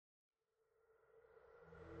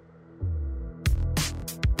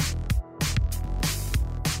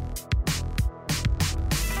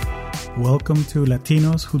Welcome to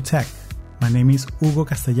Latinos Who Tech. My name is Hugo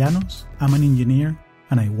Castellanos. I'm an engineer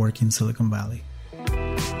and I work in Silicon Valley.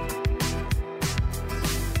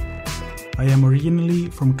 I am originally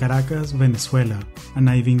from Caracas, Venezuela, and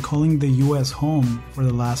I've been calling the US home for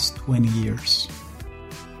the last 20 years.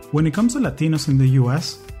 When it comes to Latinos in the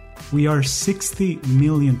US, we are 60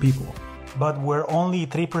 million people, but we're only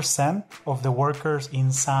 3% of the workers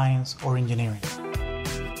in science or engineering.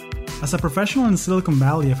 As a professional in Silicon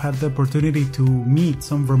Valley, I've had the opportunity to meet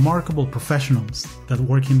some remarkable professionals that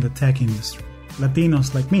work in the tech industry,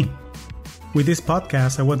 Latinos like me. With this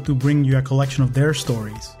podcast, I want to bring you a collection of their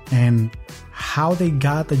stories and how they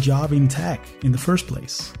got a job in tech in the first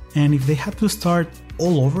place. And if they had to start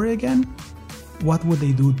all over again, what would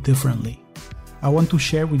they do differently? I want to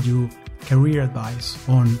share with you career advice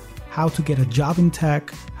on how to get a job in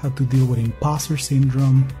tech, how to deal with imposter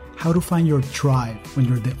syndrome, how to find your tribe when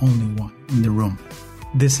you're the only one in the room.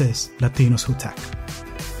 This is Latinos Who Tech.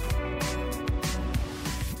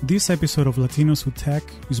 This episode of Latinos Who Tech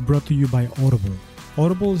is brought to you by Audible.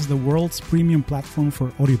 Audible is the world's premium platform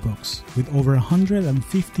for audiobooks with over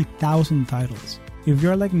 150,000 titles. If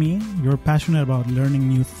you're like me, you're passionate about learning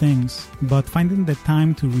new things, but finding the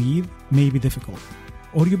time to read may be difficult.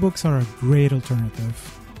 Audiobooks are a great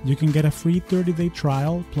alternative. You can get a free 30-day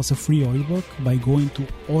trial plus a free audiobook by going to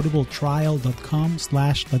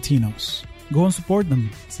audibletrial.com/Latinos. Go and support them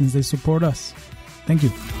since they support us. Thank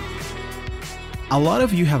you. A lot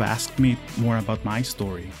of you have asked me more about my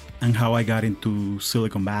story and how I got into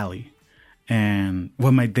Silicon Valley and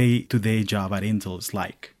what my day-to-day job at Intel is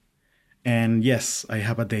like. And yes, I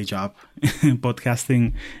have a day job.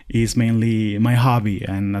 Podcasting is mainly my hobby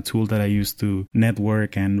and a tool that I use to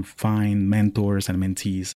network and find mentors and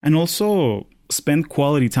mentees. And also spend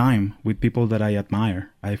quality time with people that I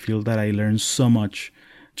admire. I feel that I learn so much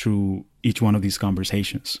through each one of these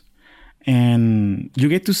conversations. And you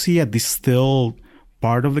get to see a distilled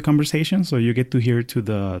part of the conversation. So you get to hear to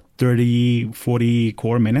the 30, 40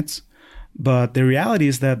 core minutes. But the reality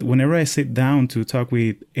is that whenever I sit down to talk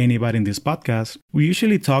with anybody in this podcast, we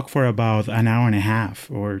usually talk for about an hour and a half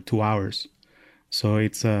or 2 hours. So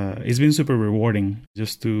it's been super rewarding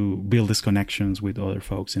just to build these connections with other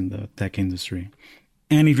folks in the tech industry.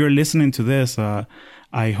 And if you're listening to this, I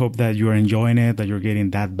hope that you're enjoying it, that you're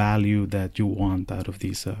getting that value that you want out of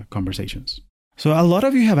these conversations. So a lot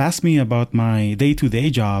of you have asked me about my day-to-day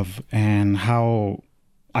job and how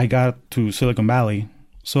I got to Silicon Valley.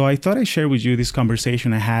 So I thought I'd share with you this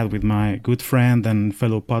conversation I had with my good friend and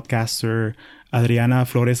fellow podcaster, Adriana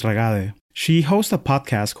Flores Ragade. She hosts a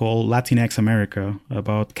podcast called Latinx America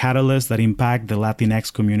about catalysts that impact the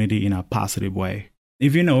Latinx community in a positive way.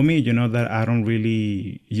 If you know me, you know that I don't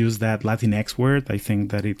really use that Latinx word. I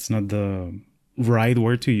think that it's not the right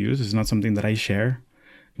word to use. It's not something that I share.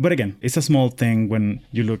 But again, it's a small thing when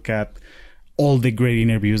you look at all the great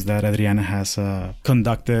interviews that Adriana has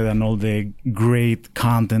conducted and all the great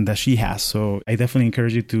content that she has. So I definitely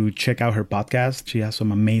encourage you to check out her podcast. She has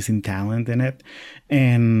some amazing talent in it.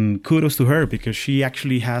 And kudos to her because she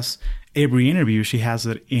actually has every interview. She has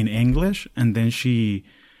it in English and then she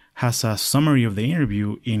has a summary of the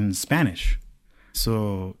interview in Spanish.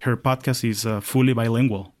 So her podcast is fully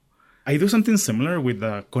bilingual. I do something similar with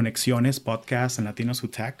the Conexiones podcast and Latinos Who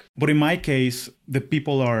Tech. But in my case, the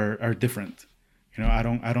people are different. You know, I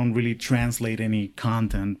don't really translate any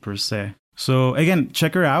content per se. So again,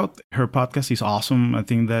 check her out. Her podcast is awesome. I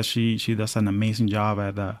think that she does an amazing job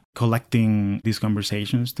at collecting these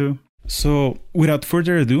conversations too. So without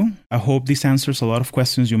further ado, I hope this answers a lot of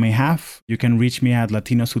questions you may have. You can reach me at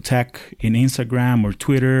Latinos Who Tech in Instagram or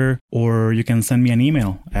Twitter, or you can send me an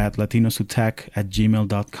email at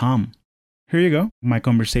latinoswhotech@gmail.com. Here you go, my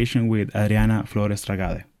conversation with Adriana Flores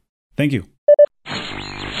Ragade. Thank you.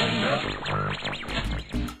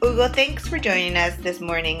 Hugo, thanks for joining us this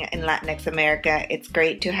morning in Latinx America. It's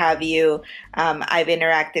great to have you. I've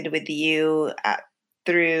interacted with you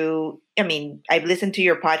I've listened to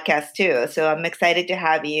your podcast too. So I'm excited to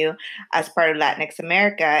have you as part of Latinx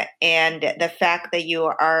America. And the fact that you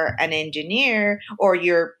are an engineer or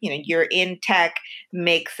you're in tech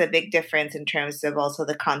makes a big difference in terms of also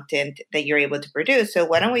the content that you're able to produce. So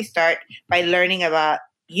why don't we start by learning about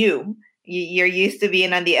you? You're used to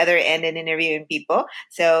being on the other end and interviewing people.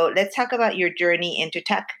 So let's talk about your journey into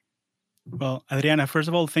tech. Well, Adriana, first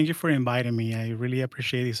of all, thank you for inviting me. I really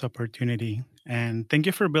appreciate this opportunity. And thank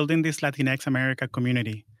you for building this Latinx America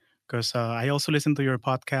community, because I also listen to your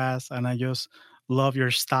podcast and I just love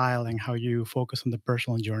your style and how you focus on the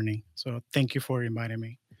personal journey. So thank you for inviting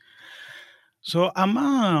me. So I'm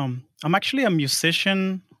actually a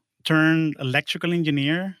musician turned electrical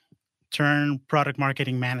engineer turned product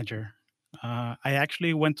marketing manager. I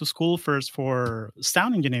actually went to school first for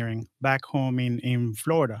sound engineering back home in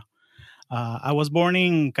Florida. I was born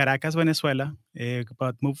in Caracas, Venezuela,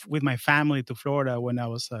 but moved with my family to Florida when I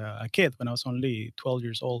was a kid, when I was only 12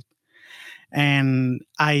 years old. And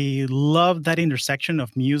I love that intersection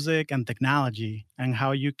of music and technology and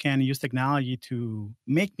how you can use technology to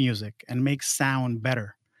make music and make sound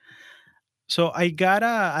better. So I got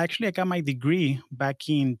my degree back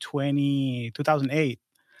in 2008,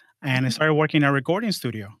 and I Mhm. started working in a recording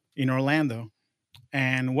studio in Orlando.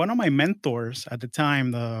 And one of my mentors at the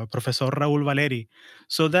time, the Professor Raul Valeri,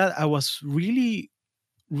 so that I was really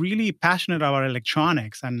passionate about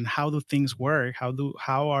electronics and how do things work,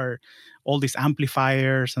 how are all these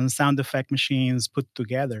amplifiers and sound effect machines put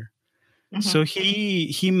together. So Mhm.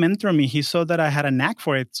 he mentored me. He saw that I had a knack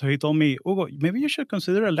for it. So he told me, Hugo, maybe you should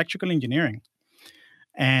consider electrical engineering.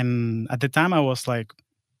 And at the time I was like,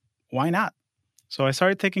 why not? So I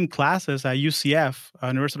started taking classes at UCF,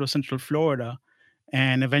 University of Central Florida,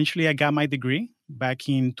 and eventually I got my degree back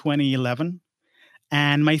in 2011.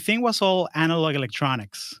 And my thing was all analog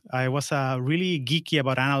electronics. I was really geeky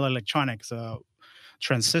about analog electronics,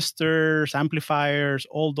 transistors, amplifiers,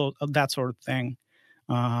 all that sort of thing.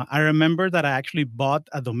 I remember that I actually bought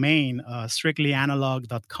a domain,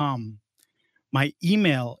 strictlyanalog.com. My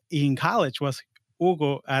email in college was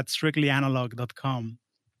hugo at strictlyanalog.com.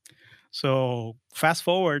 So fast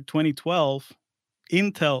forward 2012,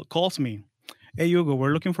 Intel calls me. Hey, Hugo,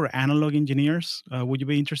 we're looking for analog engineers. Would you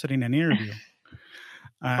be interested in an interview?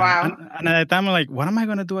 Wow. And at the time, I'm like, what am I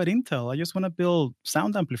going to do at Intel? I just want to build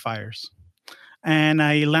sound amplifiers. And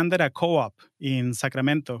I landed a co-op in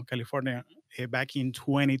Sacramento, California, back in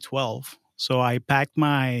 2012. So I packed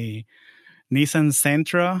my Nissan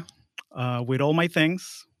Sentra with all my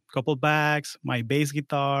things, couple bags, my bass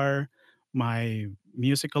guitar, my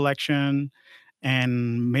music collection,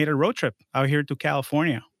 and made a road trip out here to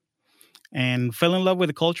California and fell in love with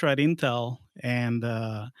the culture at Intel. And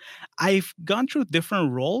I've gone through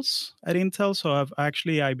different roles at Intel. So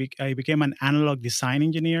I became an analog design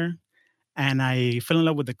engineer, and I fell in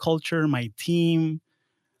love with the culture, my team.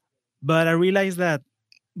 But I realized that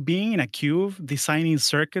being in a cube, designing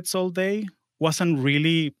circuits all day, wasn't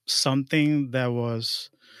really something that was.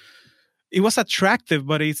 It was attractive,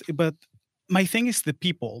 but my thing is the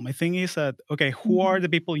people. My thing is that okay, who are Mhm. the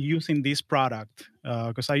people using this product?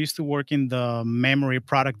 Because I used to work in the memory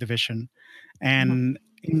product division, Mhm. and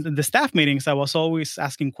in the staff meetings, I was always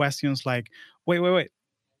asking questions like, wait,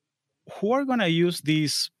 who are gonna use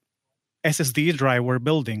these SSD drive we're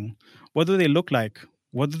building? What do they look like?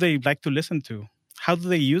 What do they like to listen to? How do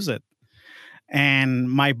they use it? And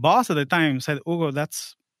my boss at the time said, Hugo,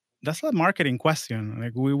 that's a marketing question.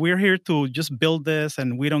 Like we're here to just build this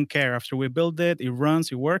and we don't care. After we build it, it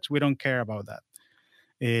runs, it works. We don't care about that.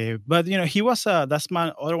 But he was that's my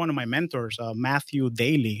other one of my mentors, Matthew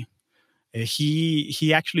Daly.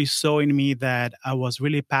 He actually saw in me that I was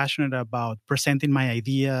really passionate about presenting my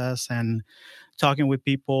ideas and talking with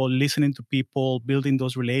people, listening to people, building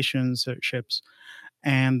those relationships.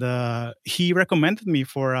 And he recommended me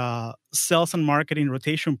for a sales and marketing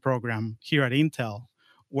rotation program here at Intel,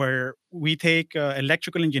 where we take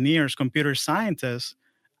electrical engineers, computer scientists,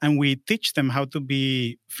 and we teach them how to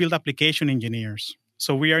be field application engineers.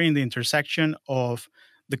 So we are in the intersection of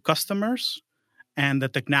the customers and the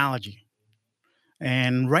technology.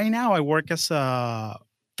 And right now, I work as a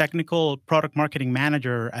technical product marketing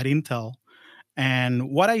manager at Intel. And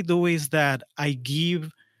what I do is that I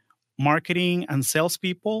give marketing and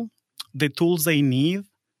salespeople the tools they need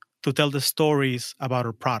to tell the stories about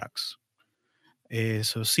our products.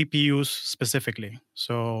 So CPUs specifically.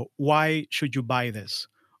 So why should you buy this?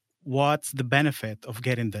 What's the benefit of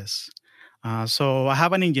getting this? So I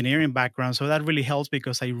have an engineering background, so that really helps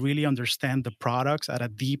because I really understand the products at a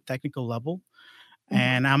deep technical level, Mhm.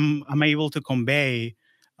 and I'm able to convey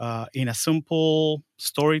in a simple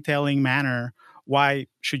storytelling manner why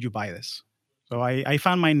should you buy this. So I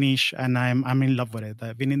found my niche and I'm in love with it.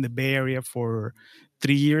 I've been in the Bay Area for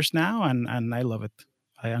 3 years now, and I love it.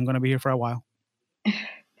 I'm gonna be here for a while.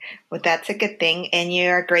 Well, that's a good thing, and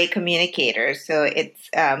you're a great communicator. So it's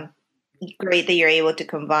great that you're able to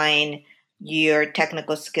combine your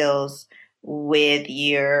technical skills with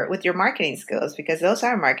your marketing skills, because those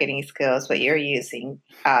are marketing skills what you're using,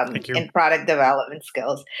 Thank you. and product development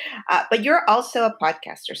skills. But you're also a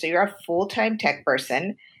podcaster, so you're a full time tech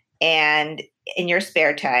person, and in your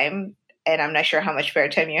spare time. And I'm not sure how much spare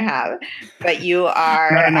time you have, but you Not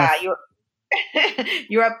are enough.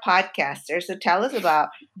 you're a podcaster. So tell us about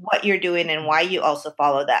what you're doing and why you also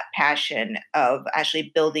follow that passion of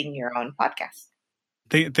actually building your own podcast.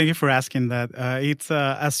 Thank you for asking that. It's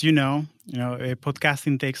as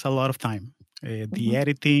podcasting takes a lot of time. The Mhm.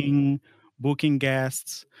 editing, booking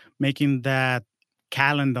guests, making that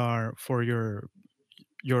calendar for your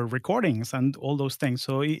recordings and all those things.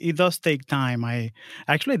 So it does take time. I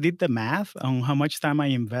actually did the math on how much time I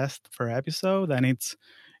invest per episode, and it's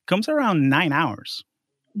comes around 9 hours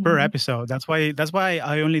per Mhm. episode. That's why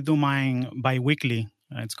I only do mine bi-weekly.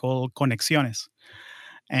 It's called Conexiones.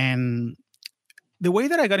 And the way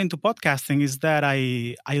that I got into podcasting is that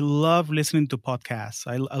I love listening to podcasts.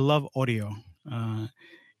 I love audio. Uh,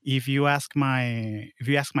 if you ask my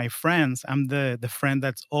friends, I'm the friend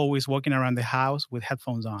that's always walking around the house with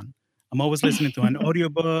headphones on. I'm always listening to an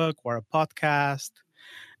audiobook or a podcast.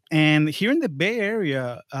 And here in the Bay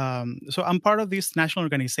Area, so I'm part of this national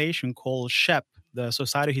organization called SHEP, the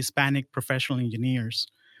Society of Hispanic Professional Engineers.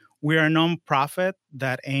 We are a nonprofit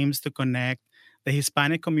that aims to connect the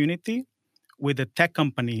Hispanic community with the tech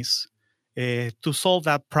companies to solve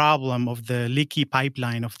that problem of the leaky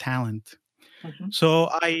pipeline of talent. Mhm. So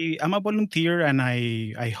I'm a volunteer and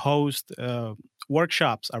I host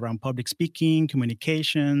workshops around public speaking,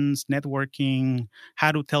 communications, networking,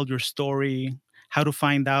 how to tell your story, how to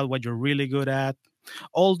find out what you're really good at,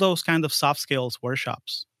 all those kind of soft skills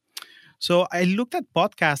workshops. So I looked at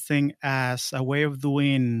podcasting as a way of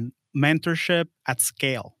doing mentorship at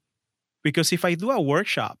scale. Because if I do a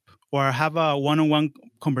workshop or have a one on one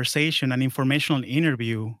conversation, an informational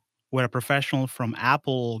interview with a professional from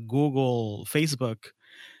Apple, Google, Facebook,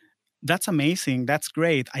 that's amazing. That's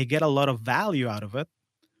great. I get a lot of value out of it.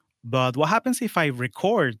 But what happens if I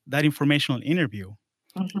record that informational interview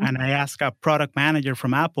Mhm. and I ask a product manager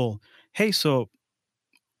from Apple, hey, so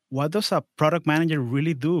what does a product manager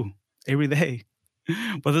really do every day?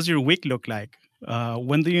 What does your week look like?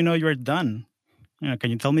 When do you know you're done?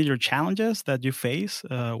 Can you tell me your challenges that you face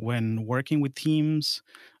when working with teams?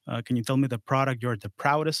 Can you tell me the product you're the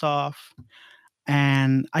proudest of?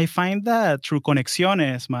 And I find that through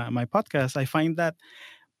Conexiones, my podcast, I find that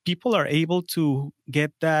people are able to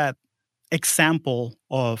get that example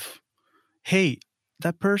of, hey,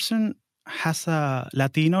 that person has a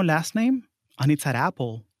Latino last name and it's at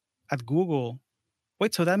Apple, at Google.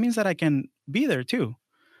 Wait, so that means that I can be there too.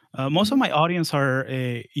 Most of Mhm. my audience are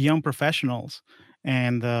young professionals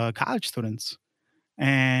and college students.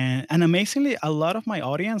 And amazingly, a lot of my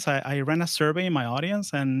audience, I ran a survey in my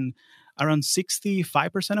audience, and around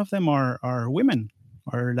 65% of them are women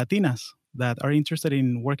or Latinas that are interested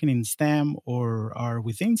in working in STEM or are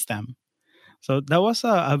within STEM. So that was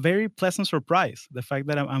a very pleasant surprise, the fact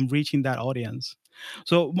that I'm reaching that audience.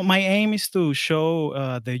 So my aim is to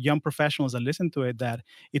show the young professionals that listen to it that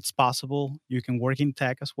it's possible. You can work in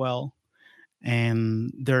tech as well,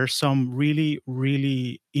 and there are some really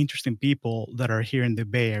really interesting people that are here in the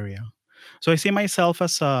Bay Area. So I see myself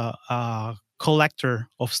as a collector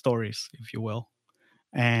of stories, if you will,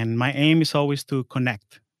 and my aim is always to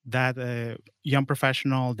connect that young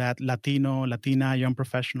professional, that Latina young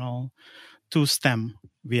professional, to STEM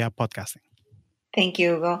via podcasting. Thank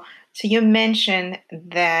you, Hugo. So you mentioned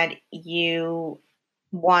that you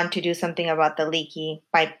want to do something about the leaky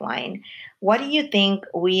pipeline. What do you think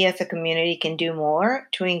we as a community can do more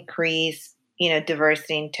to increase,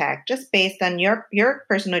 diversity in tech, just based on your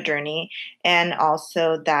personal journey and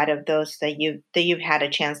also that of those that you've had a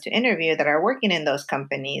chance to interview that are working in those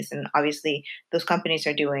companies, and obviously those companies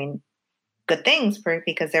are doing good things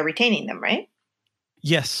because they're retaining them, right?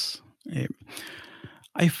 Yes. Eh,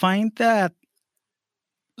 I find that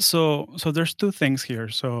so there's two things here.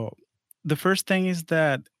 So the first thing is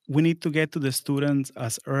that we need to get to the students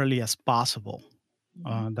as early as possible.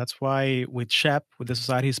 That's why with SHEP, with the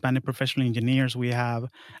Society of Hispanic Professional Engineers, we have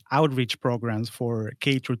outreach programs for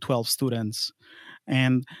K through 12 students.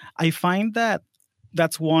 And I find that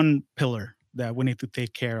that's one pillar that we need to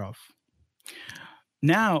take care of.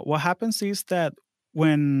 Now, what happens is that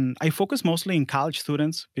when I focus mostly in college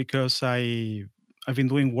students because I've been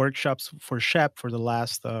doing workshops for SHEP for the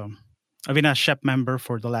last I've been a SHEP member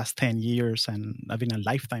for the last 10 years, and I've been a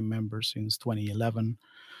lifetime member since 2011.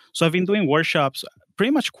 So I've been doing workshops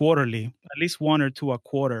pretty much quarterly, at least one or two a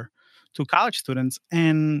quarter, to college students,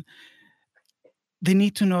 and they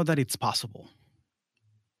need to know that it's possible.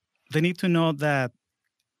 They need to know that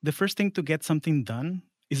the first thing to get something done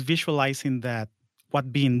is visualizing that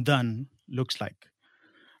what being done looks like.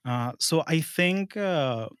 So I think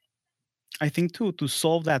to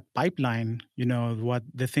solve that pipeline, what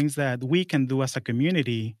the things that we can do as a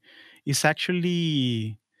community is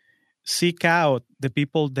actually seek out the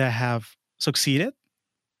people that have succeeded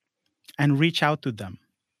and reach out to them,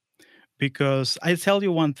 because I tell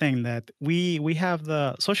you one thing, that we have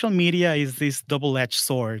the social media is this double-edged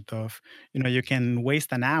sword of, you can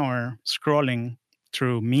waste an hour scrolling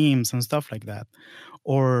through memes and stuff like that.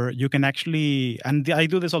 Or you can actually, and I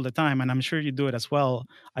do this all the time, and I'm sure you do it as well.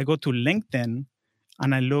 I go to LinkedIn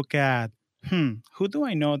and I look at, who do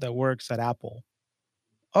I know that works at Apple?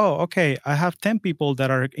 Oh, okay, I have 10 people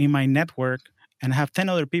that are in my network, and I have 10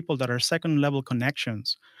 other people that are second level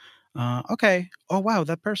connections. Okay. Oh, wow,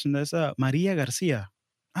 that person, that's Maria Garcia.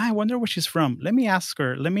 I wonder where she's from. Let me ask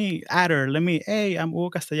her. Let me add her. Hey, I'm Hugo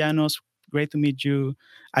Castellanos. Great to meet you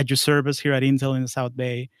at your service here at Intel in the South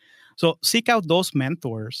Bay. So seek out those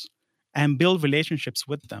mentors and build relationships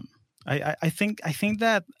with them. I think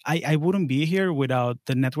that I wouldn't be here without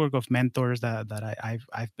the network of mentors that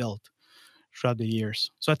I've built throughout the years.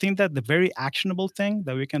 So I think that the very actionable thing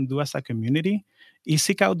that we can do as a community is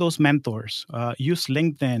seek out those mentors. Use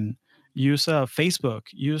LinkedIn, use Facebook,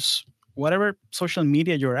 use whatever social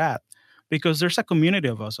media you're at, because there's a community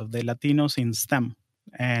of us, of the Latinos in STEM.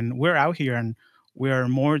 And we're out here, and we are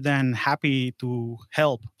more than happy to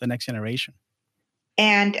help the next generation.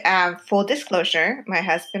 And full disclosure, my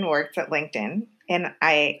husband works at LinkedIn, and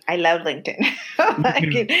I love LinkedIn.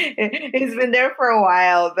 It's been there for a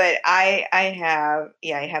while, but I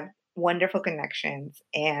have wonderful connections.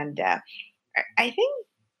 And I think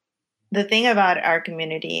the thing about our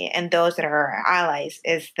community and those that are our allies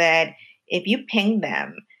is that if you ping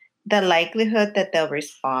them, the likelihood that they'll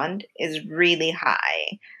respond is really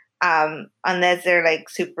high, unless they're like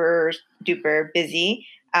super duper busy.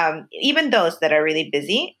 Even those that are really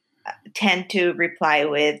busy tend to reply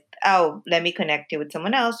with, "Oh, let me connect you with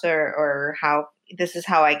someone else," or "How this is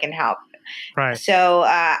how I can help." Right. So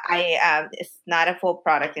it's not a full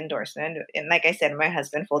product endorsement, and like I said, my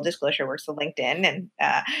husband, full disclosure, works at LinkedIn, and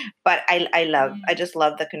but I just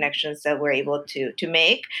love the connections that we're able to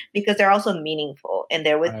make, because they're also meaningful, and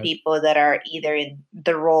they're with people that are either in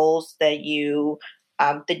the roles that you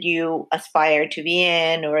aspire to be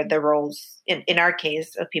in, or the roles in our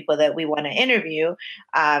case of people that we want to interview,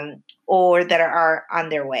 or that are on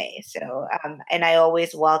their way. So, and I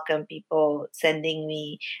always welcome people sending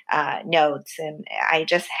me notes. And I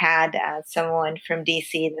just had someone from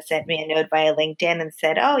DC that sent me a note via LinkedIn and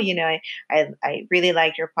said, "Oh, I really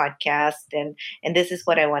like your podcast, and this is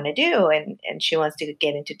what I want to do." And she wants to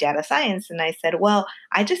get into data science. And I said, "Well,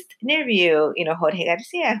 I just interviewed, Jorge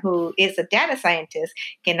Garcia, who is a data scientist.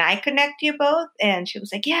 Can I connect you both?" And she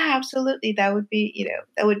was like, "Yeah, absolutely. That would be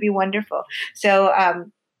wonderful." So,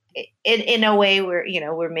 in a way, we're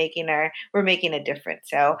making a difference.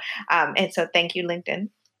 So, and so thank you, LinkedIn.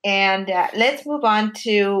 And let's move on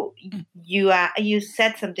to you. You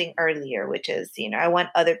said something earlier, which is, I want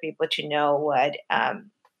other people to know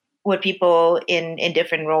what people in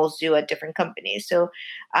different roles do at different companies. So,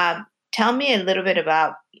 tell me a little bit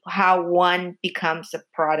about how one becomes a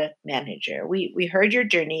product manager. We heard your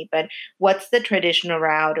journey, but what's the traditional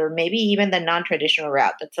route, or maybe even the non-traditional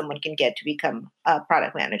route that someone can get to become a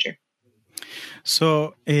product manager?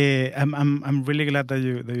 So I'm really glad that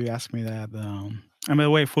you asked me that. And by the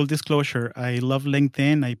way, full disclosure, I love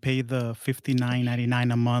LinkedIn. I pay the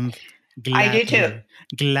 $59.99 a month. Gladly, I do too.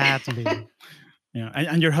 Gladly.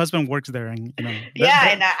 And your husband works there, and there's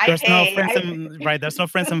there's no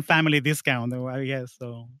friends and family discount, I guess.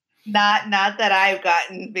 So not that I've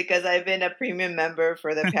gotten, because I've been a premium member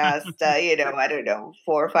for the past I don't know,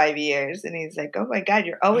 4 or 5 years. And he's like, "Oh my God,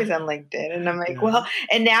 you're always on LinkedIn." And I'm like, well,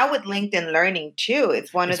 and now with LinkedIn Learning too,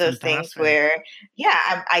 it's one of those things where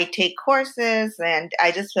I take courses, and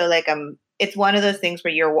I just feel like it's one of those things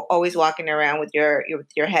where you're always walking around with your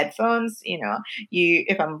headphones.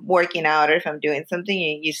 If I'm working out or if I'm doing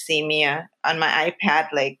something, you see me on my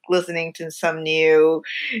iPad, like listening to some new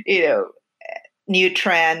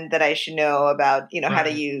trend that I should know about, how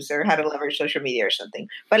to use or how to leverage social media or something.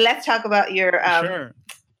 But let's talk about your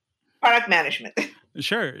product management.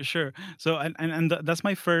 Sure. So, and that's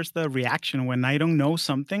my first reaction when I don't know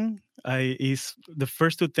something. Is the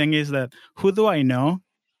first two things is that, who do I know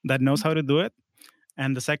that knows how to do it?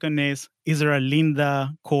 And the second is there a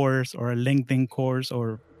Lynda course or a LinkedIn course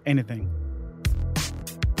or anything?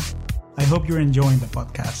 I hope you're enjoying the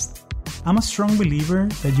podcast. I'm a strong believer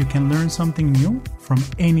that you can learn something new from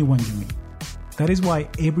anyone you meet. That is why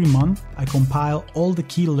every month I compile all the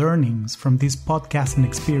key learnings from this podcasting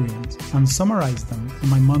experience and summarize them in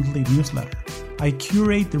my monthly newsletter. I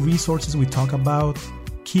curate the resources we talk about,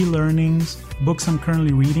 key learnings, books I'm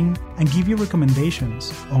currently reading, and give you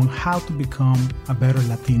recommendations on how to become a better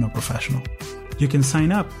Latino professional. You can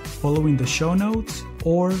sign up following the show notes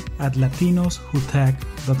or at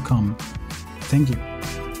latinoswhotech.com. Thank you.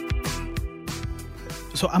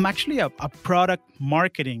 So I'm actually a product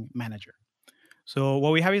marketing manager. So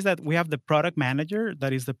what we have is that we have the product manager,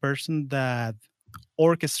 that is the person that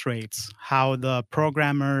orchestrates how the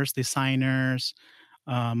programmers, designers,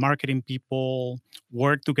 marketing people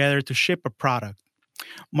work together to ship a product.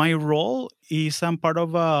 My role is I'm part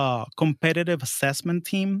of a competitive assessment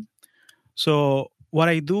team. So what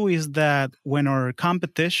I do is that when our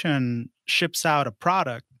competition ships out a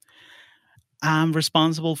product, I'm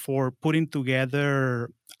responsible for putting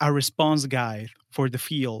together a response guide for the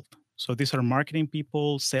field. So these are marketing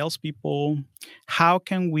people, salespeople. How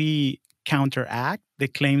can we counteract the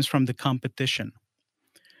claims from the competition?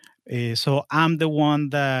 So I'm the one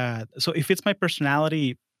that, so it fits my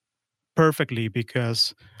personality perfectly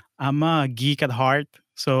because I'm a geek at heart.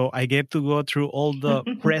 So I get to go through all the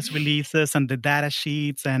press releases and the data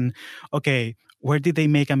sheets and, okay, where did they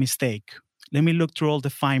make a mistake? Let me look through all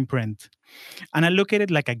the fine print. And I look at it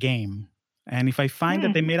like a game. And if I find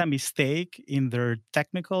that they made a mistake in their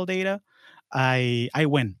technical data, I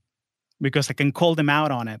win because I can call them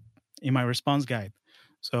out on it in my response guide.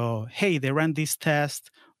 So, hey, they ran this test,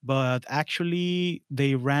 but actually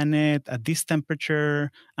they ran it at this temperature.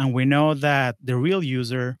 And we know that the real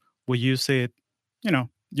user will use it.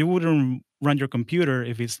 You wouldn't run your computer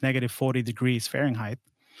if it's negative 40 degrees Fahrenheit.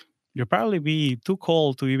 You'll probably be too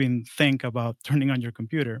cold to even think about turning on your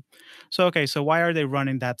computer. So, okay, so why are they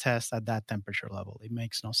running that test at that temperature level? It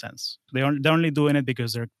makes no sense. They're only doing it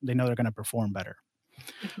because they know they're going to perform better.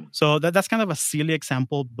 So that's kind of a silly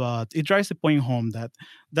example, but it drives the point home that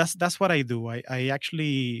that's what I do. I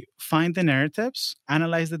actually find the narratives,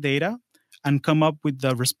 analyze the data, and come up with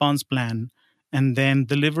the response plan, and then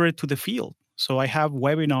deliver it to the field. So I have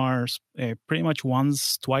webinars pretty much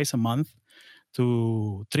twice a month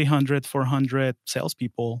to 300, 400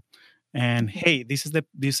 salespeople. And hey, these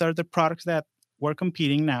are the products that we're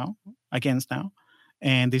competing against now.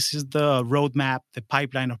 And this is the roadmap, the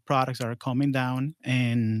pipeline of products that are coming down.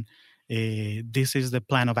 And this is the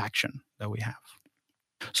plan of action that we have.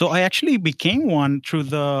 So I actually became one through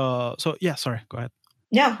sorry, go ahead.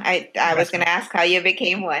 No, I was going to ask how you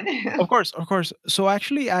became one. Of course. So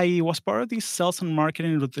actually, I was part of this sales and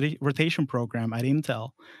marketing rotation program at Intel,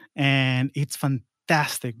 and it's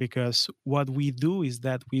fantastic because what we do is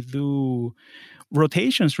that we do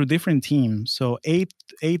rotations through different teams. So 8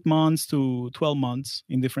 months to 12 months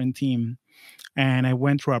in different team, and I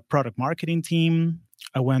went through a product marketing team.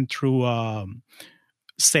 I went through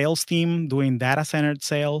sales team doing data-centered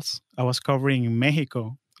sales. I was covering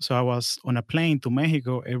Mexico. So I was on a plane to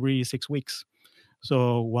Mexico every 6 weeks.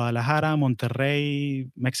 So Guadalajara, Monterrey,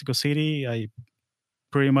 Mexico City, I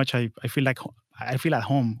feel at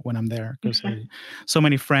home when I'm there because so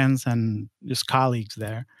many friends and just colleagues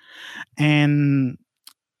there. And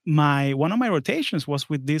one of my rotations was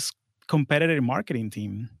with this competitive marketing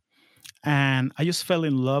team. And I just fell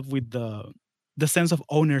in love with the sense of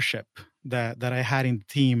ownership that I had in the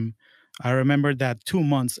team. I remember that 2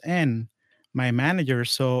 months in, my manager,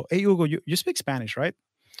 so, hey, Hugo, you speak Spanish, right?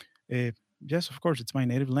 Yes, of course, it's my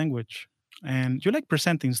native language. And you like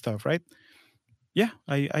presenting stuff, right? Yeah,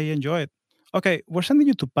 I enjoy it. Okay, we're sending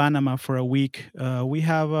you to Panama for a week. We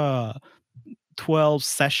have 12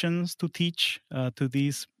 sessions to teach to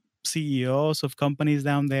these CEOs of companies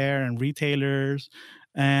down there and retailers.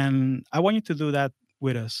 And I want you to do that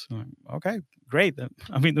with us. Okay, great.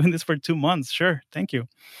 I've been doing this for 2 months. Sure, thank you.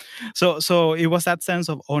 So it was that sense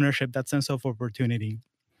of ownership, that sense of opportunity.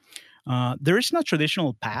 There is no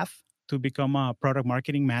traditional path to become a product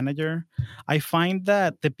marketing manager. I find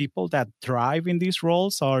that the people that thrive in these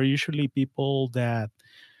roles are usually people that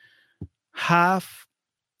have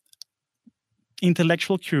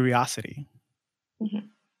intellectual curiosity. Mm-hmm.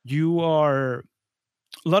 You are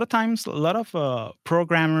a lot of times, a lot of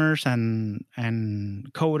programmers and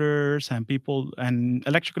coders and people and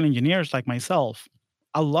electrical engineers like myself,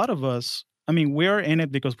 a lot of us, I mean, we're in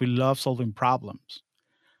it because we love solving problems.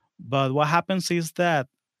 But what happens is that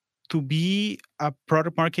to be a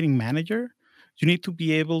product marketing manager, you need to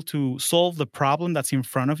be able to solve the problem that's in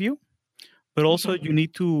front of you, but also you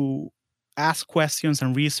need to ask questions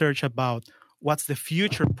and research about what's the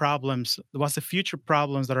future problems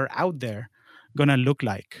that are out there going to look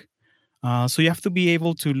like. So you have to be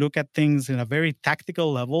able to look at things in a very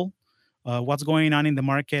tactical level, what's going on in the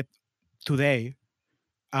market today,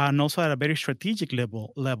 and also at a very strategic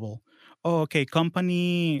level. Oh, okay,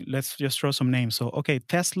 company, let's just throw some names. So, okay,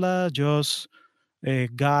 Tesla just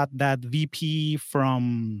got that VP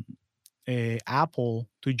from Apple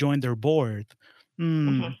to join their board.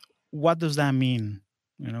 What does that mean?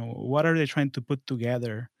 What are they trying to put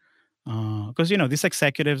together? Because these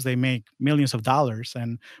executives, they make millions of dollars,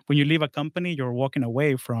 and when you leave a company, you're walking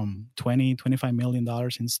away from 20-25 million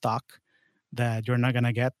dollars in stock that you're not going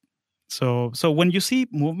to get. So when you see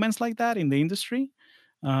movements like that in the industry,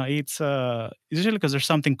 it's usually because there's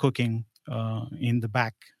something cooking in the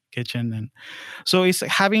back kitchen. And so it's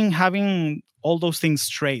having all those things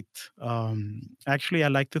straight. Actually, I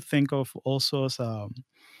like to think of also as I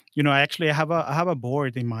have a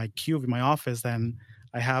board in my cube in my office, and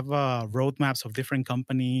I have roadmaps of different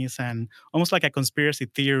companies, and almost like a conspiracy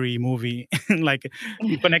theory movie, like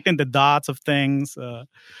connecting the dots of things.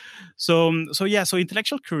 So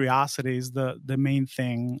intellectual curiosity is the main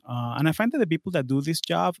thing, and I find that the people that do this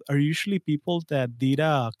job are usually people that did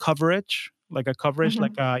a coverage, like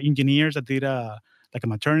Mhm. engineers that did a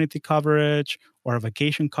maternity coverage or a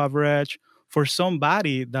vacation coverage for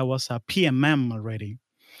somebody that was a PMM already,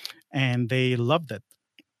 and they loved it.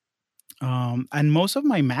 And most of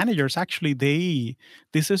my managers, actually,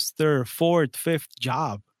 this is their fourth, fifth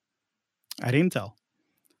job at Intel.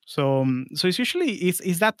 So it's usually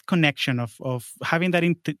is that connection of having that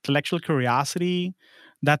intellectual curiosity,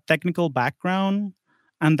 that technical background,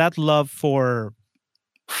 and that love for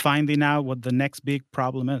finding out what the next big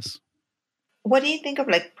problem is. What do you think of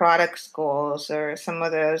like product schools or some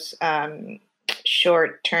of those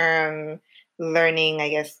short-term learning, I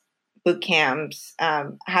guess, boot camps?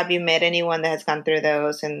 Have you met anyone that has gone through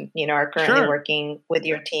those and are currently Sure, working with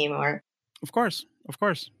your team? Or of course, of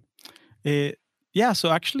course. Eh, yeah,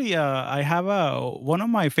 so actually, I have one of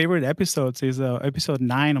my favorite episodes is episode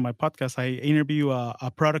 9 on my podcast. I interview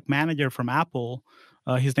a product manager from Apple.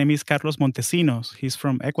 His name is Carlos Montesinos. He's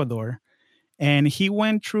from Ecuador, and he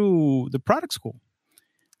went through the product school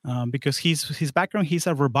because his background, he's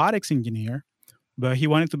a robotics engineer, but he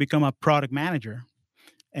wanted to become a product manager,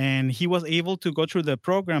 and he was able to go through the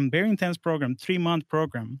program, very intense program, 3-month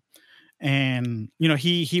program, and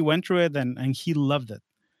he went through it, and he loved it.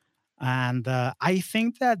 And I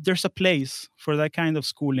think that there's a place for that kind of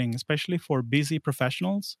schooling, especially for busy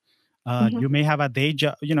professionals. You Mhm, may have a day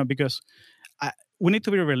job, because we need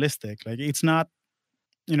to be realistic. Like, it's not,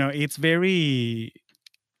 it's very,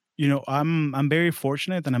 I'm very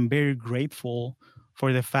fortunate, and I'm very grateful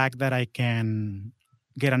for the fact that I can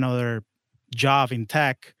get another job in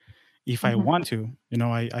tech if I mhm. want to.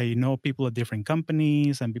 I know people at different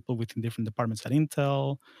companies and people within different departments at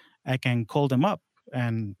Intel. I can call them up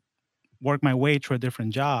and work my way through a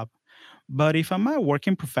different job. But if I'm a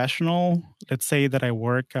working professional, let's say that I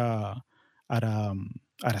work at a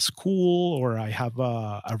at a school, or I have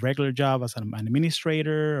a regular job as an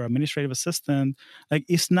administrator or administrative assistant, like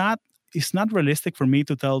it's not realistic for me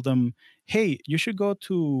to tell them, "Hey, you should go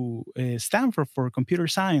to Stanford for computer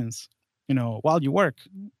science." While you work,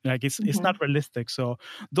 like it's not Mhm. realistic. So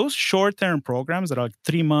those short term programs that are like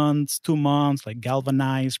 3 months, 2 months, like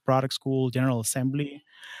Galvanize, Product School, General Assembly,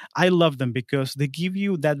 I love them because they give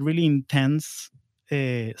you that really intense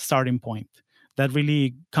starting point, that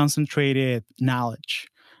really concentrated knowledge.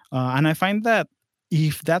 And I find that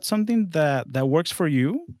if that's something that works for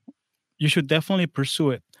you, you should definitely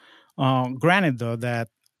pursue it. Granted, though, that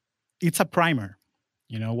it's a primer.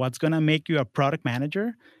 What's going to make you a product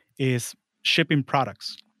manager is shipping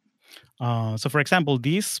products. So, for example,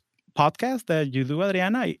 this podcast that you do,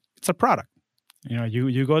 Adriana, it's a product.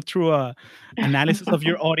 You go through a analysis of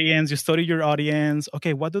your audience, you study your audience.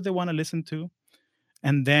 Okay, what do they want to listen to?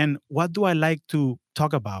 And then what do I like to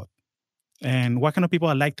talk about? And what kind of people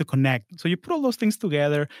I like to connect. So you put all those things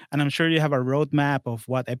together, and I'm sure you have a roadmap of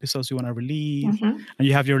what episodes you want to release, Mhm, and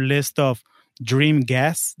you have your list of dream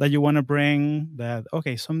guests that you want to bring. That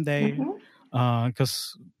okay, someday, mhm.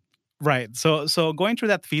 because right. So going through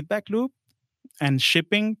that feedback loop and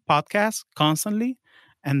shipping podcasts constantly,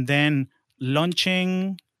 and then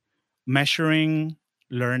launching, measuring,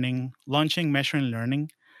 learning, launching, measuring, learning.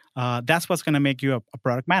 That's what's going to make you a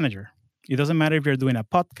product manager. It doesn't matter if you're doing a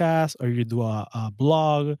podcast or you do a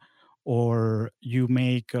blog or you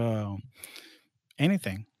make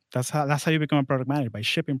anything. That's how you become a product manager, by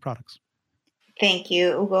shipping products. Thank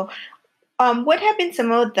you, Hugo. What have been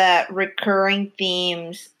some of the recurring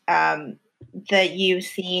themes that you've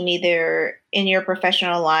seen either in your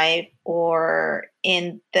professional life or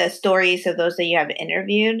in the stories of those that you have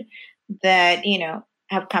interviewed that,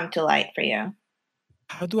 have come to light for you?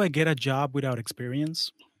 How do I get a job without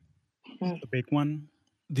experience? Mm-hmm. The big one.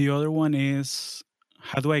 The other one is,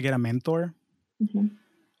 how do I get a mentor? Mm-hmm.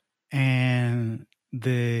 And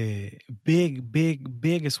the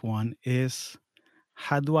biggest one is,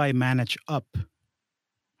 how do I manage up?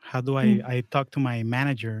 How do I talk to my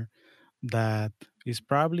manager that is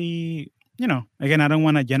probably, again, I don't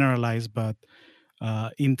want to generalize, but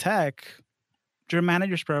In tech, your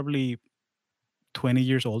manager's probably 20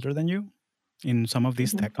 years older than you in some of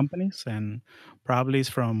these Mm-hmm. tech companies, and probably is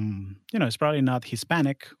from, it's probably not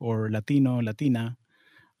Hispanic or Latino, Latina,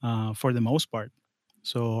 for the most part.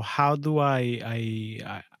 So how do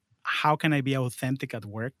I how can I be authentic at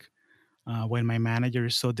work when my manager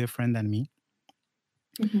is so different than me?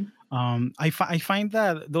 Mm-hmm. I find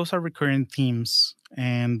that those are recurrent themes,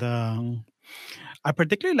 and I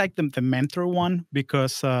particularly like the mentor one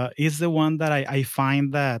because it's the one that I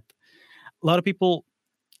find that a lot of people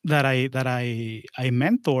that I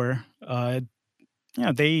mentor,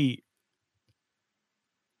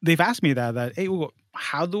 they've asked me that hey, Hugo,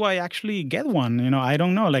 how do I actually get one? I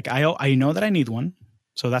don't know. Like I know that I need one,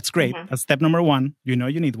 so that's great. Mm-hmm. That's step number one. You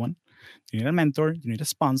need one. You need a mentor. You need a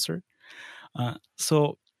sponsor.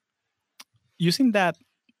 So using that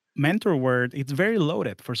mentor word, it's very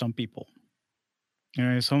loaded for some people.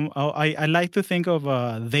 I like to think of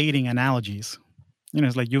dating analogies.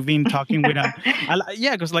 It's like you've been talking with a,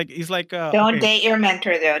 yeah, because like it's like Don't okay. date your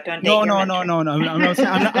mentor, though. Don't date No, your no, no, mentor. no, no.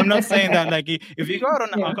 I'm not saying that. Like, if you go out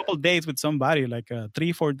on a couple dates with somebody, like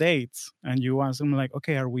 3, 4 dates, and you ask them, like,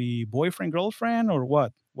 okay, are we boyfriend, girlfriend, or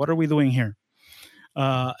what? What are we doing here?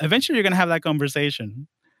 Eventually, you're gonna have that conversation.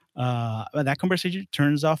 But that conversation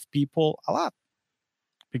turns off people a lot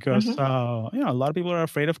because Mm-hmm. a lot of people are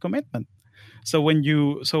afraid of commitment. So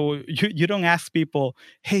you don't ask people,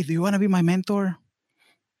 hey, do you want to be my mentor?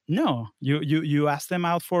 No, you ask them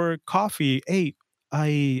out for coffee. Hey,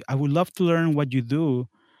 I would love to learn what you do.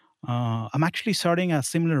 I'm actually starting a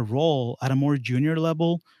similar role at a more junior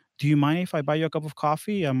level. Do you mind if I buy you a cup of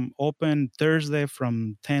coffee? I'm open Thursday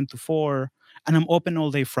from 10 to 4, and I'm open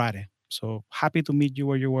all day Friday. So happy to meet you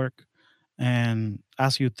where you work and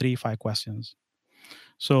ask you 3, 5 questions.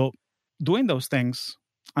 So doing those things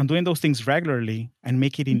and doing those things regularly and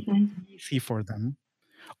make it Mm-hmm. easy for them.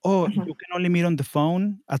 Oh, you Mm-hmm. can only meet on the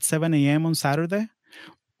phone at 7 a.m. on Saturday?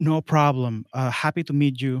 No problem. Happy to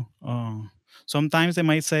meet you. Sometimes they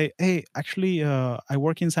might say, hey, actually, I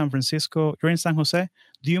work in San Francisco. You're in San Jose.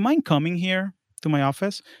 Do you mind coming here to my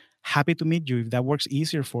office? Happy to meet you. If that works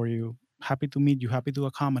easier for you, happy to meet you, happy to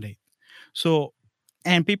accommodate. So,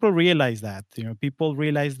 and people realize that, people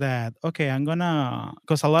realize that, okay,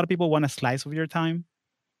 because a lot of people want a slice of your time.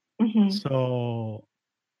 Mm-hmm. So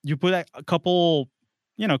you put a couple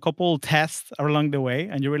tests along the way,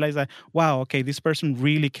 and you realize that, wow, okay, this person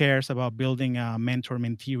really cares about building a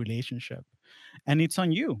mentor-mentee relationship, and it's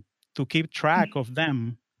on you to keep track of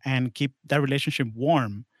them and keep that relationship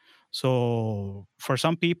warm. So for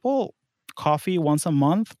some people, coffee once a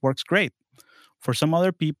month works great. For some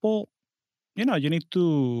other people,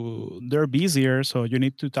 they're busier, so you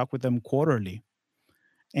need to talk with them quarterly.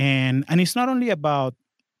 And it's not only about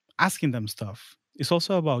asking them stuff, it's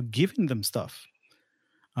also about giving them stuff.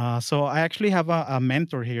 So I actually have a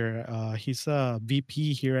mentor here. He's a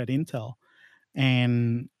VP here at Intel,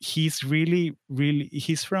 and he's really, really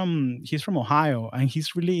he's from Ohio, and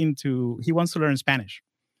he's really he wants to learn Spanish.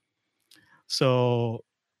 So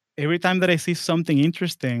every time that I see something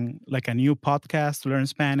interesting, like a new podcast to learn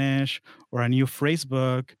Spanish or a new phrase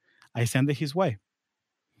book, I send it his way.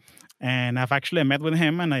 And I've actually met with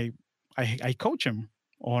him, and I coach him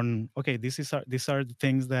on, okay, these are the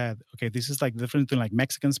things that, okay, this is like different to like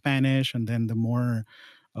Mexican Spanish, and then the more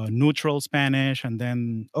neutral Spanish, and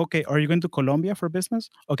then, okay, are you going to Colombia for business?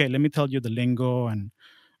 Okay, let me tell you the lingo and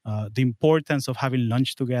the importance of having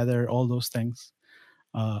lunch together, all those things.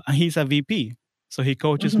 And he's a VP, so he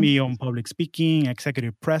coaches Mm-hmm. me on public speaking,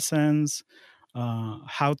 executive presence,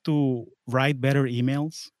 how to write better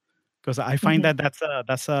emails, because I find Mm-hmm.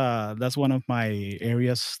 that that's one of my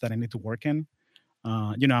areas that I need to work in.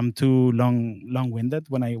 I'm too long-winded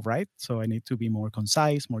when I write, so I need to be more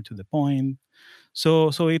concise, more to the point. So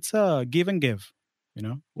it's a give and give.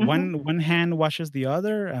 Mm-hmm. One hand washes the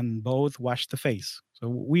other, and both wash the face. So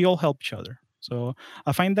we all help each other. So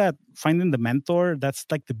I find that finding the mentor, that's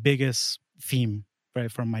like the biggest theme,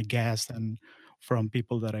 right, from my guests and from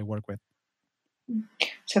people that I work with.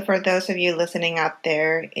 So, for those of you listening out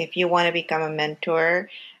there, if you want to become a mentor,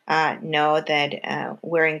 know that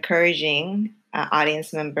we're encouraging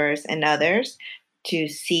audience members and others to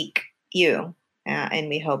seek you, and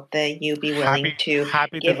we hope that you be willing to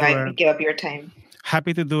Happy to do it. give up your time.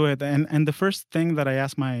 Happy to do it. And the first thing that I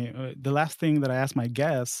ask the last thing that I ask my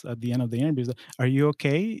guests at the end of the interview is, are you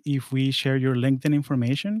okay if we share your LinkedIn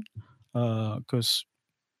information? Because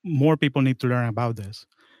more people need to learn about this.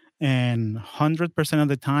 And 100% of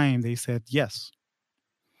the time they said yes.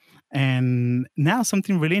 And now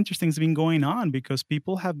something really interesting has been going on, because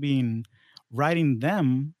people have been writing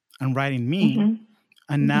them and writing me. Mm-hmm.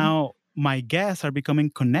 And Mm-hmm. now my guests are becoming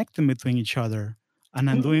connected between each other, and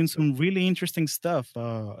I'm doing some really interesting stuff.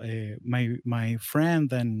 My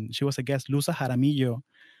friend, and she was a guest, Luza Jaramillo.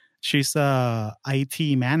 She's a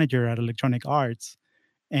IT manager at Electronic Arts,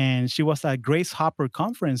 and she was at Grace Hopper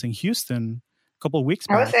conference in Houston a couple of weeks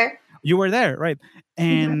I was back. there. You were there, right?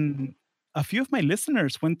 And a few of my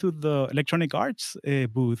listeners went to the Electronic Arts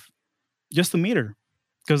booth just to meet her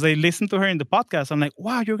because they listened to her in the podcast. I'm like,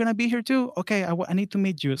 wow, you're gonna be here too? Okay, I need to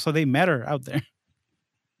meet you. So they met her out there.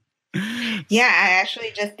 Yeah, I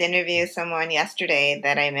actually just interviewed someone yesterday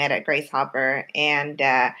that I met at Grace Hopper, and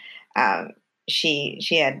um, she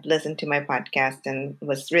had listened to my podcast and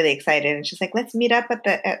was really excited. And she's like, "Let's meet up at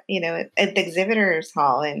the exhibitors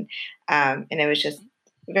hall," and it was just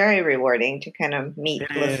very rewarding to kind of meet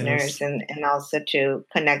It listeners is. and also to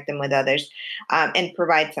connect them with others and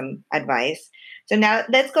provide some advice. So now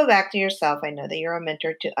let's go back to yourself. I know that you're a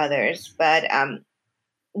mentor to others, but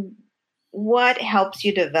what helps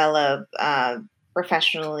you develop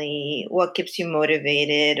professionally? What keeps you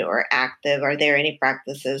motivated or active? Are there any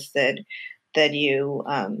practices that you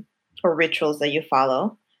or rituals that you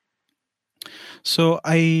follow? So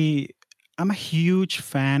I'm a huge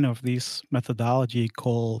fan of this methodology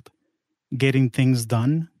called getting things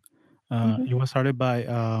done. It was started by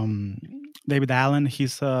David Allen.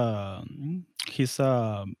 He's a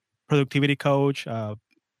productivity coach,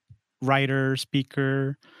 writer,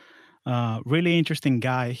 speaker, really interesting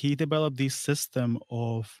guy. He developed this system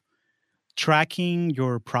of tracking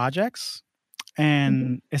your projects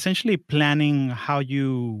Mm-hmm. and essentially planning how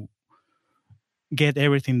you get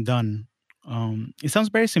everything done. It sounds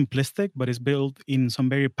very simplistic, but it's built in some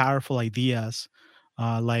very powerful ideas.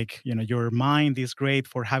 Like, your mind is great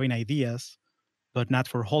for having ideas, but not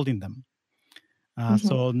for holding them.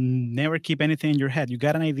 Mm-hmm. So never keep anything in your head. You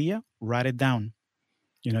got an idea, write it down.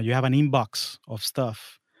 You have an inbox of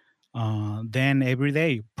stuff. Then every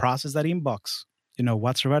day, process that inbox.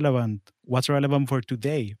 What's relevant for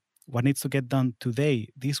today, what needs to get done today,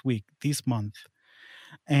 this week, this month.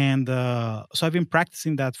 And so I've been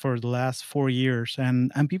practicing that for the last 4 years,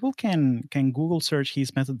 and people can Google search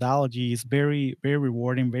his methodology. It's very, very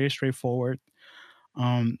rewarding, very straightforward.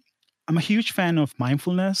 um, I'm a huge fan of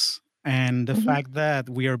mindfulness and the Mm-hmm. fact that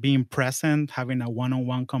we are being present, having a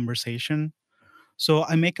one-on-one conversation. So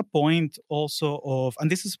I make a point also of,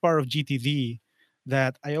 and this is part of GTD,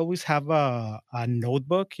 that I always have a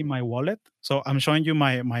notebook in my wallet. So I'm showing you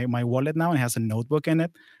my wallet now, and it has a notebook in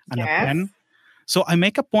it and a Yes. pen. So I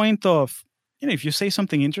make a point of, if you say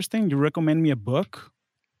something interesting, you recommend me a book,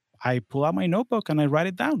 I pull out my notebook and I write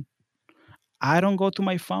it down. I don't go to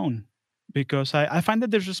my phone because I find it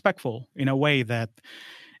disrespectful in a way that,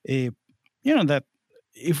 uh, that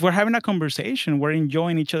if we're having a conversation, we're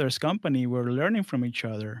enjoying each other's company, we're learning from each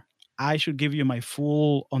other. I should give you my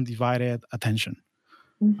full undivided attention.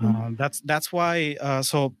 Mm-hmm. That's why.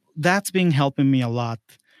 So that's been helping me a lot.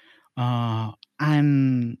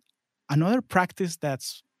 And another practice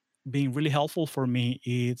that's been really helpful for me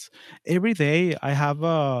is every day I have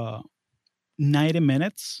 90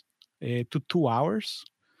 minutes to 2 hours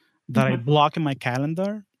that I Mm-hmm. block in my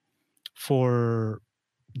calendar for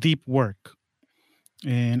deep work.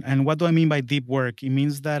 And what do I mean by deep work? It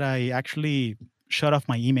means that I actually shut off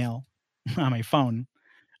my email on my phone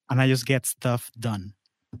and I just get stuff done.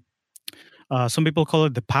 Some people call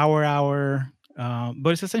it the power hour,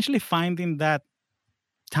 but it's essentially finding that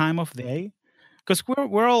time of day, because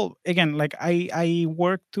we're all, again, like I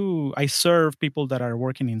serve people that are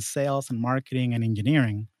working in sales and marketing and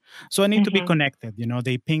engineering. So I need to be Mm-hmm. connected.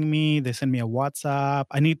 They ping me, they send me a WhatsApp,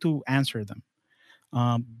 I need to answer them.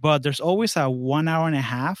 But there's always a 1 hour and a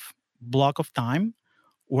half block of time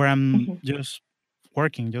where I'm Mm-hmm. just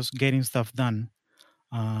working, just getting stuff done.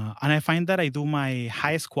 And I find that I do my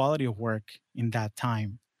highest quality of work in that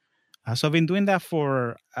time. So I've been doing that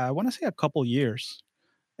for, I want to say, a couple years,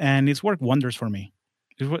 and it's worked wonders for me.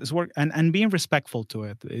 It's work, and being respectful to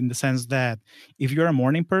it, in the sense that if you're a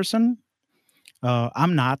morning person,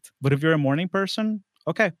 I'm not, but if you're a morning person,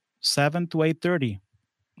 okay, 7 to 8:30,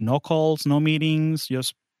 no calls, no meetings,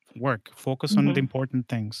 just work, focus on the Mm-hmm. important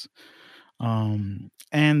things. And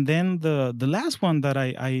then the last one that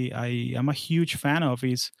I am a huge fan of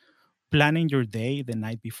is planning your day the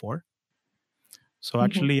night before. So Mm-hmm.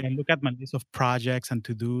 actually, I look at my list of projects and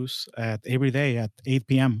to dos at every day at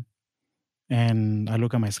 8 p.m. And I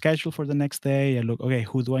look at my schedule for the next day. I look, okay,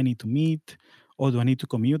 who do I need to meet? Or do I need to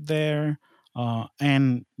commute there?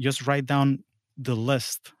 And just write down the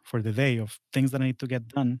list for the day of things that I need to get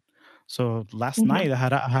done. So last Mm-hmm. night I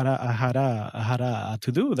had a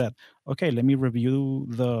to do that. Okay, let me review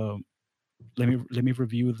the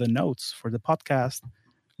notes for the podcast.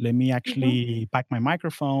 Let me actually pack my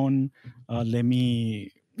microphone. Let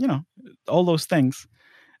me, all those things.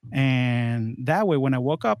 And that way, when I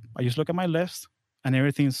woke up, I just look at my list and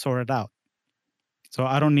everything's sorted out. So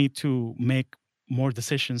I don't need to make more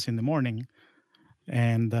decisions in the morning,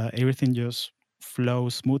 and everything just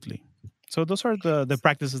flows smoothly. So those are the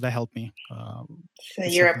practices that help me. So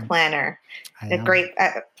you're a planner. The great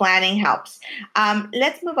planning helps.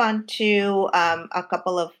 Let's move on to a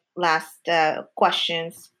couple of last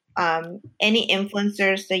questions. Any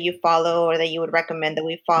influencers that you follow or that you would recommend that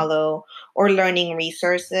we follow, or learning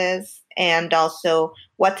resources? And also,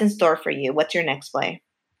 what's in store for you? What's your next play?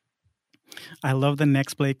 I love the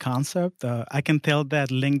next play concept. I can tell that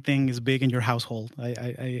LinkedIn is big in your household.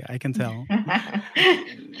 I can tell.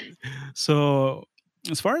 So,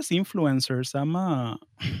 as far as influencers,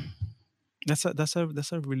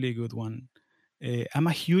 that's a really good one. I'm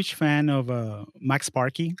a huge fan of Max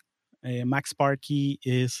Sparky. Max Sparky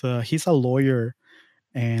is he's a lawyer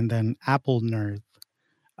and an Apple nerd.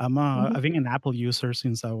 I've been an Apple user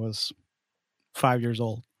since I was 5 years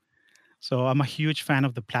old. So I'm a huge fan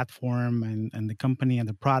of the platform and the company and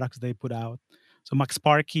the products they put out. So Max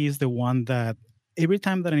Sparky is the one that every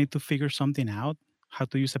time that I need to figure something out, how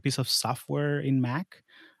to use a piece of software in Mac,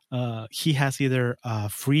 he has either a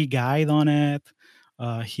free guide on it.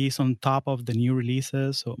 He's on top of the new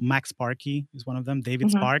releases. So Max Sparky is one of them.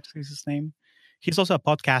 David Sparks is his name. He's also a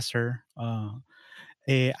podcaster. I'm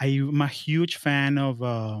a huge fan of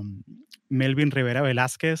Melvin Rivera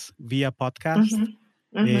Velasquez via podcast.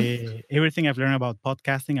 Everything I've learned about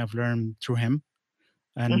podcasting, I've learned through him,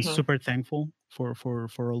 and super thankful for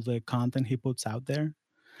all the content he puts out there.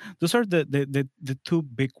 Those are the two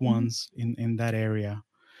big ones in that area.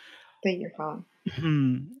 That you're calling.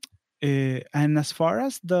 And as far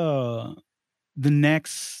as the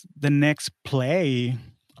next play,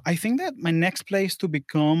 I think that my next play is to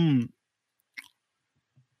become.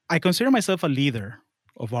 I consider myself a leader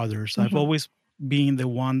of others. I've always been the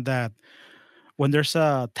one that, when there's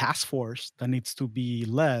a task force that needs to be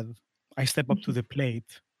led, I step up to the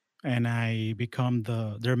plate and I become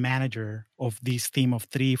their manager of this team of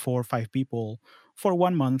 3, 4, 5 people for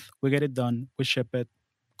 1 month. We get it done. We ship it.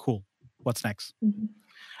 Cool. What's next?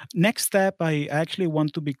 Next step, I actually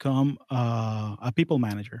want to become a people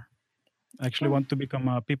manager. I actually want to become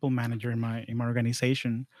a people manager in my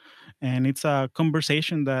organization, and it's a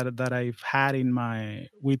conversation that I've had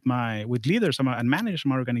with leaders and managers in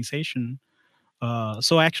my organization.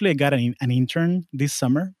 So actually, I got an intern this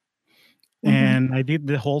summer, and I did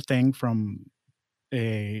the whole thing from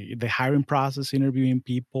the hiring process, interviewing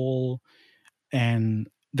people, and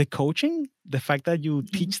the coaching. The fact that you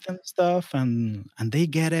teach them stuff and they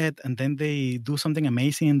get it, and then they do something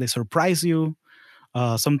amazing, they surprise you.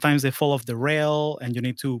 Sometimes they fall off the rail, and you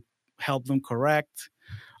need to help them correct.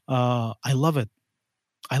 I love it.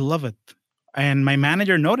 And my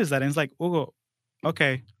manager noticed that, and it's like, Hugo,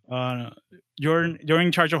 okay, you're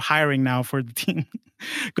in charge of hiring now for the team,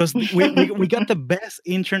 because we got the best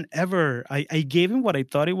intern ever. I gave him what I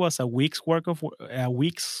thought it was a week's worth of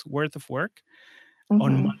work on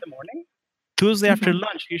Monday morning. Tuesday after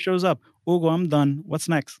lunch, he shows up. Hugo, I'm done. What's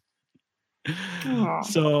next?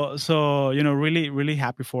 So really, really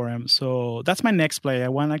happy for him. So that's my next play. I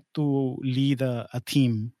want to lead a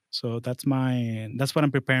team. So that's what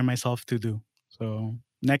I'm preparing myself to do. So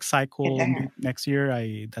next cycle, next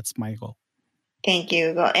year, that's my goal. Thank you,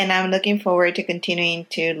 Hugo. And I'm looking forward to continuing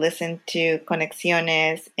to listen to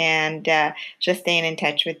Conexiones and just staying in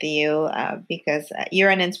touch with you because you're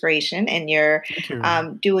an inspiration, and you're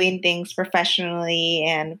doing things professionally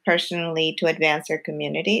and personally to advance our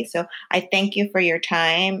community. So I thank you for your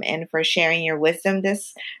time and for sharing your wisdom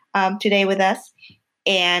today with us.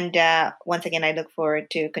 And once again, I look forward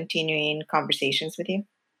to continuing conversations with you.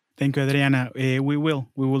 Thank you, Adriana. We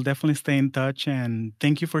will definitely stay in touch, and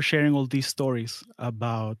thank you for sharing all these stories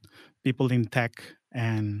about people in tech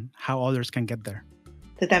and how others can get there.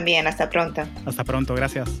 Tú también. Hasta pronto. Hasta pronto.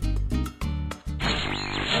 Gracias.